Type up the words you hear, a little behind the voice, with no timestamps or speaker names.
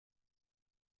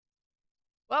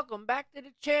Welcome back to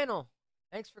the channel.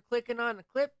 Thanks for clicking on the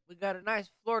clip. We got a nice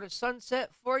Florida sunset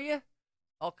for you.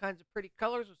 All kinds of pretty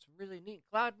colors with some really neat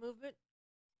cloud movement.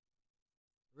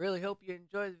 Really hope you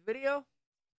enjoy the video.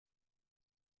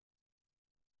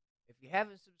 If you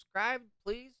haven't subscribed,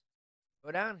 please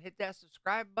go down and hit that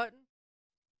subscribe button.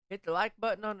 Hit the like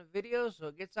button on the video so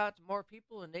it gets out to more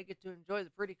people and they get to enjoy the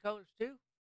pretty colors too.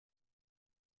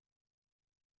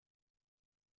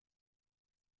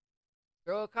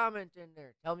 Throw a comment in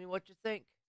there. Tell me what you think.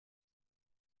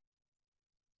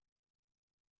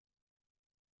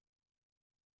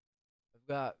 I've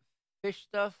got fish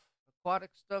stuff, aquatic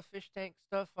stuff, fish tank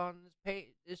stuff on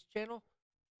this channel.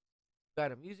 I've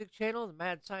got a music channel, the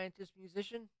Mad Scientist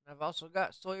Musician. I've also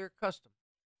got Sawyer Custom.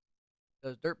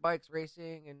 Does dirt bikes,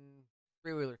 racing, and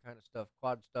three-wheeler kind of stuff,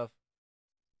 quad stuff.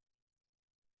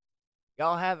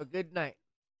 Y'all have a good night.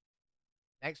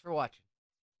 Thanks for watching.